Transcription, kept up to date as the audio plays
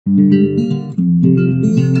Hi,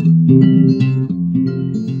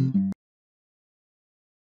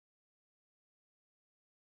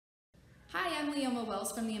 I'm Leoma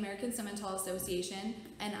Wells from the American Simmental Association,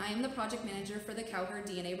 and I am the project manager for the Cowherd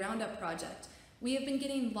DNA Roundup project. We have been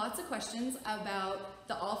getting lots of questions about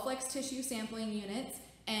the AllFlex tissue sampling units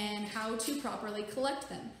and how to properly collect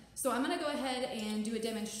them. So I'm going to go ahead and do a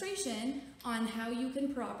demonstration on how you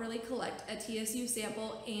can properly collect a TSU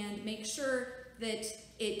sample and make sure that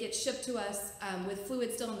it gets shipped to us with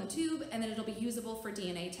fluid still in the tube and that it'll be usable for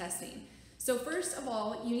DNA testing. So first of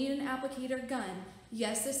all, you need an applicator gun.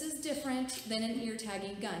 Yes, this is different than an ear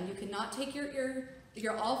tagging gun. You cannot take your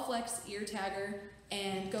AllFlex ear tagger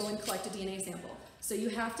and go and collect a DNA sample. So you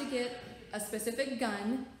have to get a specific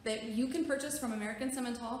gun that you can purchase from American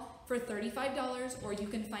Simmental for $35, or you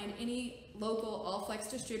can find any local AllFlex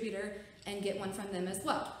distributor and get one from them as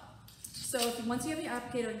well. So once you have your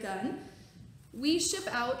applicator gun, we ship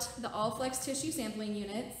out the AllFlex tissue sampling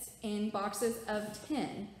units in boxes of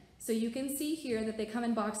 10. So you can see here that they come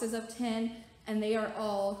in boxes of 10 and they are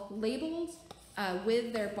all labeled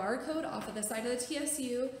with their barcode off of the side of the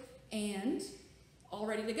TSU and all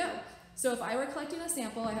ready to go. So if I were collecting a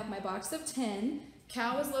sample, I have my box of 10,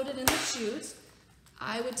 cow is loaded in the chute,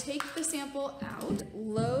 I would take the sample out,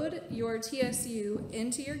 load your TSU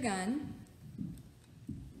into your gun,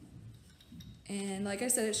 and like I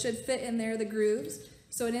said, it should fit in there, the grooves,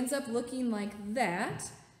 so it ends up looking like that.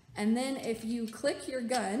 And then if you click your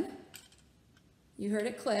gun, you heard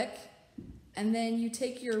it click, and then you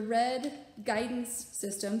take your red guidance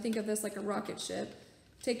system, think of this like a rocket ship,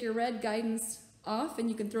 take your red guidance off and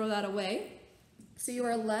you can throw that away. So you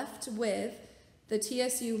are left with the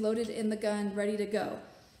TSU loaded in the gun, ready to go.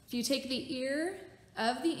 If you take the ear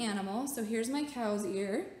of the animal, so here's my cow's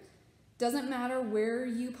ear, doesn't matter where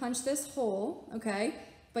you punch this hole, okay,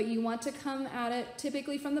 but you want to come at it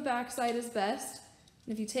typically from the back side is best.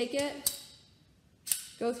 And if you take it,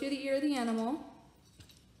 go through the ear of the animal,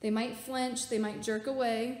 they might flinch, they might jerk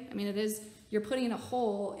away. I mean, you're putting a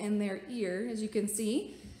hole in their ear, as you can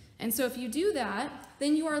see. And so if you do that,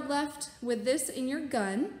 then you are left with this in your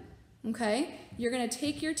gun, okay? You're gonna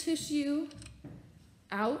take your tissue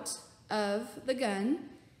out of the gun,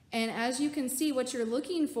 and as you can see, what you're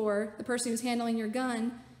looking for, the person who's handling your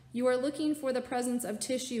gun, you are looking for the presence of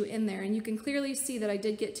tissue in there, and you can clearly see that I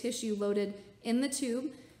did get tissue loaded in the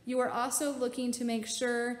tube. You are also looking to make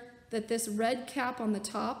sure that this red cap on the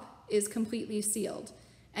top is completely sealed.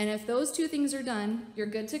 And if those two things are done, you're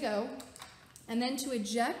good to go. And then to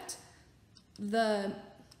eject I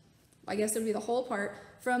guess it would be the whole part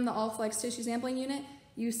from the AllFlex tissue sampling unit,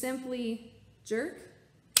 you simply jerk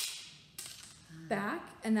back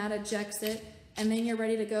and that ejects it, and then you're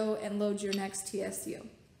ready to go and load your next TSU.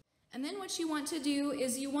 And then what you want to do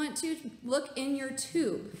is you want to look in your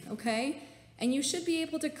tube, okay? And you should be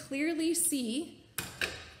able to clearly see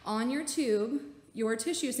on your tube your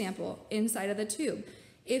tissue sample inside of the tube.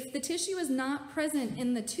 If the tissue is not present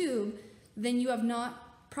in the tube, then you have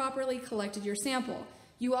not properly collected your sample.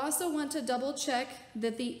 You also want to double check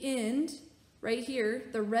that the end, right here,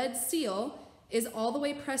 the red seal, is all the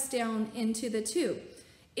way pressed down into the tube.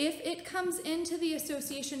 If it comes into the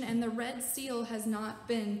association and the red seal has not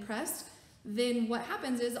been pressed, then what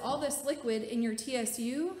happens is all this liquid in your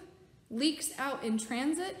TSU leaks out in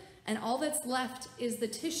transit, and all that's left is the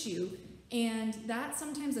tissue, and that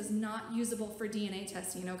sometimes is not usable for DNA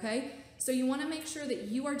testing, okay? So you want to make sure that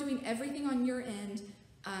you are doing everything on your end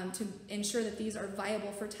to ensure that these are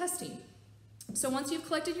viable for testing. So once you've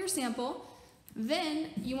collected your sample,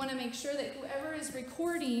 then you want to make sure that whoever is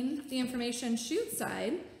recording the information chute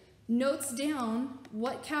side notes down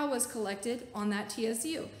what cow was collected on that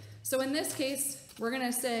TSU. So in this case, we're going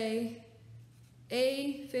to say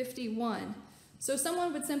A51. So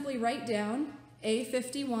someone would simply write down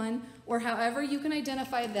A51, or however you can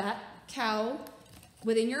identify that cow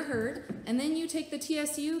within your herd, and then you take the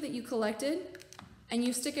TSU that you collected and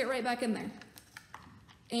you stick it right back in there.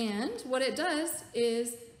 And what it does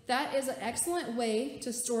is that is an excellent way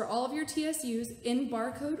to store all of your TSUs in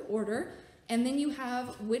barcode order, and then you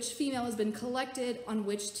have which female has been collected on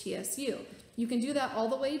which TSU. You can do that all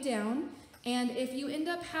the way down, and if you end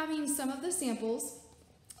up having some of the samples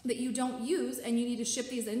that you don't use and you need to ship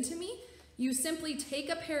these in to me, you simply take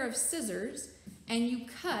a pair of scissors and you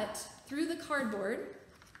cut through the cardboard,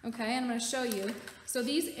 okay, and I'm going to show you. So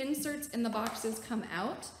these inserts in the boxes come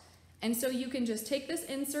out, and so you can just take this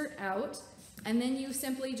insert out, and then you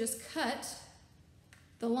simply just cut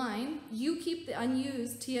the line. You keep the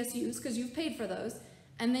unused TSUs because you've paid for those,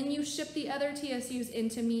 and then you ship the other TSUs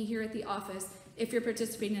into me here at the office if you're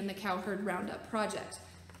participating in the Cowherd Roundup project.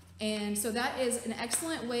 And so that is an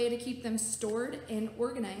excellent way to keep them stored and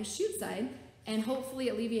organized chute side, and hopefully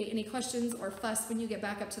alleviate any questions or fuss when you get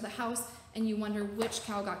back up to the house and you wonder which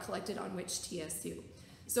cow got collected on which TSU.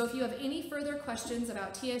 So if you have any further questions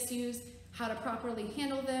about TSUs, how to properly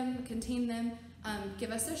handle them, contain them,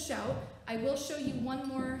 give us a shout. I will show you one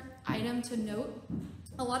more item to note.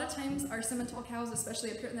 A lot of times our Simmental cows,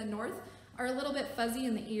 especially up here in the north, are a little bit fuzzy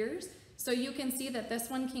in the ears. So you can see that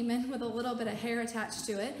this one came in with a little bit of hair attached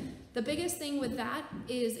to it. The biggest thing with that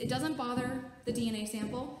is it doesn't bother the DNA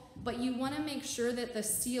sample, but you want to make sure that the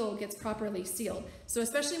seal gets properly sealed. So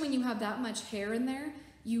especially when you have that much hair in there,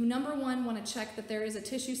 you number one want to check that there is a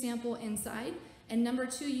tissue sample inside, and number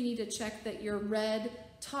two, you need to check that your red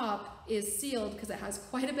top is sealed because it has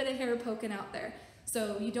quite a bit of hair poking out there.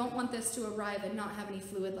 So you don't want this to arrive and not have any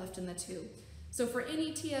fluid left in the tube. So for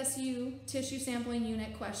any TSU, tissue sampling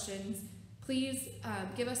unit questions, please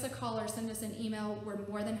give us a call or send us an email. We're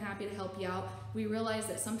more than happy to help you out. We realize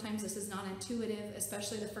that sometimes this is not intuitive,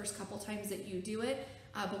 especially the first couple times that you do it,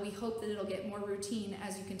 but we hope that it'll get more routine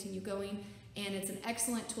as you continue going. And it's an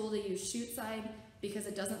excellent tool to use chute side because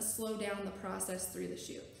it doesn't slow down the process through the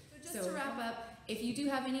chute. So just to wrap up, if you do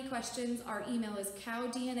have any questions, our email is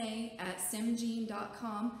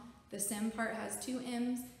cowdna@simgene.com. The sim part has 2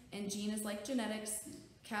 M's and gene is like genetics.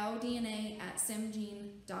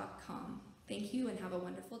 cowdna@simgene.com. Thank you and have a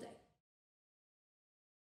wonderful day.